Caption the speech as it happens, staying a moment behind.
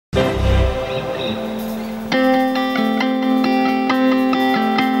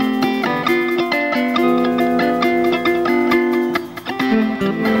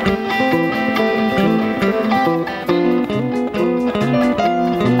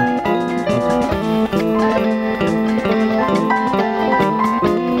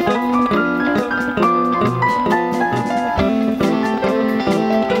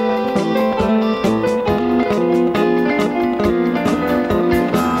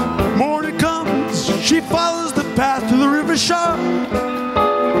follows the path to the river shore.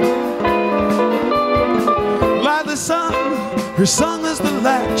 Like the sun, her song is the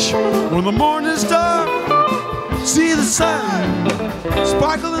latch when the morning is dark. See the sun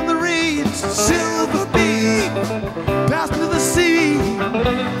sparkle in the reeds, silver bead passed to the sea.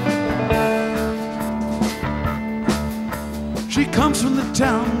 She comes from the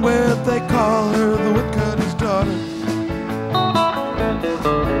town where they call her the woodcutter's daughter.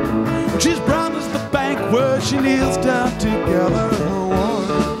 She's brown as the bank where she kneels down to gather her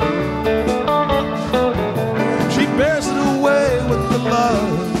water. She bears it away with the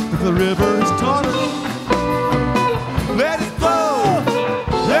love that the river has taught her. Let it flow,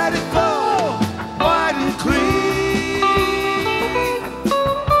 wide and clean.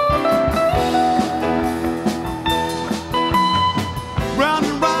 Round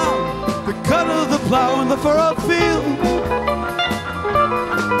and round, the cut of the plow in the furrowed field.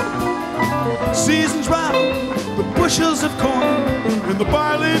 Seasons round, the bushels of corn and the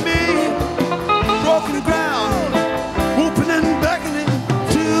barley meal. Broken ground, whooping and beckoning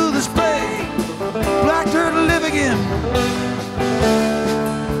to the spray. Black dirt to live again.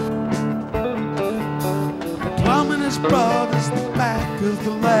 The plowman as broad as the back of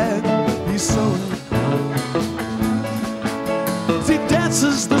the land he's sowing. As he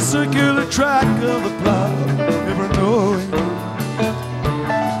dances the circular track of the plow, never knowing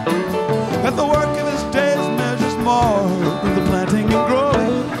that the work of his days measures more than the planting and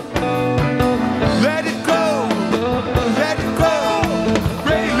growing. Let it grow,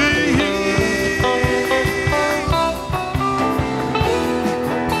 greatly.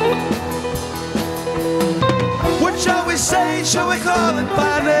 What shall we say? Shall we call it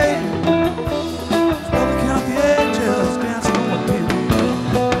by name? Shall we count the angels dancing on the pin?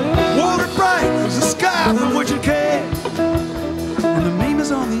 Water bright as the sky from which it came, and the name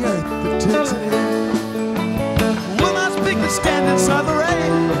is on the earth that takes it in. Will not speak and stand inside the rain.